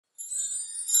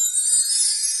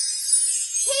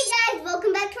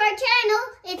back to our channel.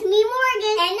 It's me,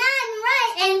 Morgan. And I'm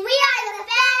Rice. And we are the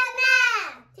Fat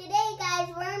Math. Today, guys,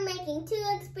 we're making two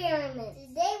experiments.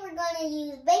 Today, we're going to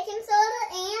use baking soda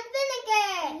and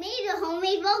vinegar. I made a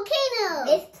homemade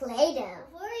volcano. It's Play-Doh.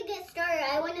 Before we get started,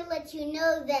 I want to let you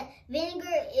know that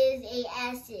vinegar is an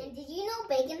acid. And did you know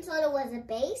baking soda was a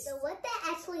base? So what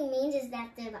that actually means is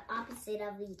that they're the opposite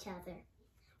of each other.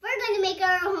 We're going to make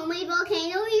our homemade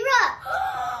volcano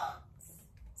erupt.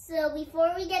 So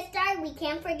before we get started, we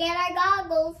can't forget our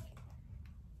goggles.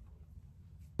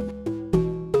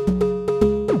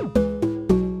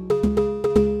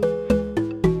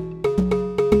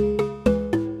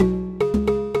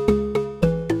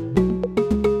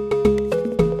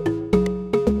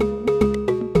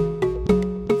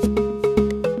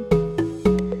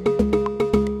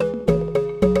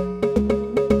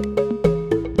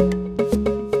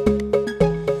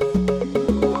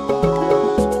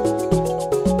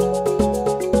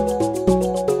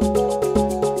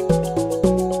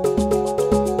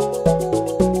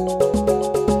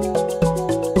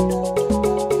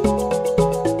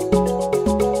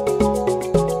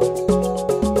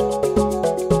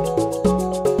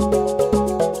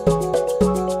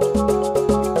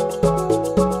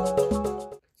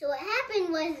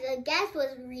 The gas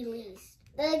was released.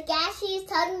 The gas she's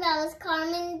talking about is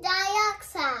carbon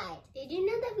dioxide. Did you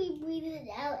know that we breathe it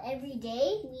out every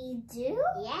day? We do?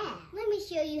 Yeah. Let me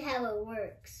show you how it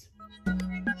works.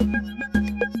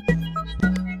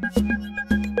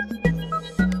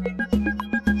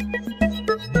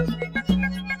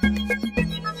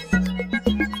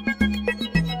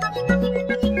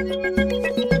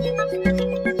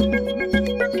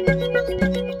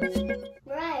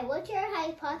 What's your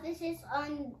hypothesis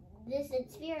on this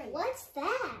experiment? What's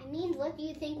that? It means, what do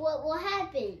you think what will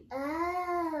happen?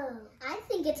 Oh, I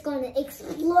think it's going to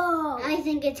explode. I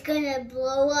think it's going to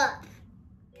blow up.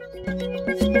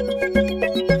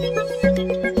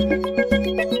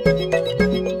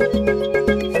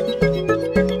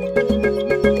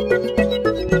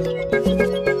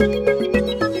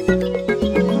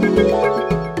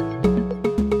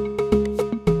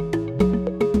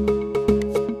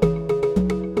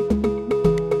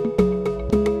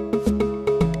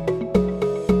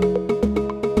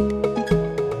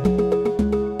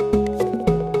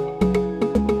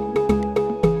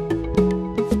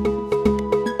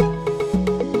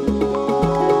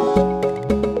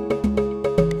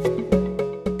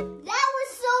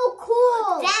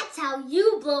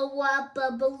 Blow up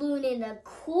a balloon in a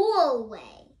cool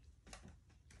way.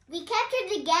 We captured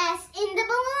the gas in the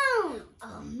balloon.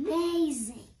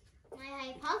 Amazing. My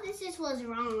hypothesis was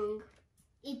wrong.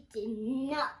 It did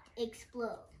not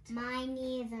explode. Mine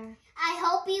either. I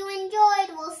hope you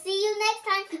enjoyed. We'll see you next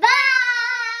time. Bye!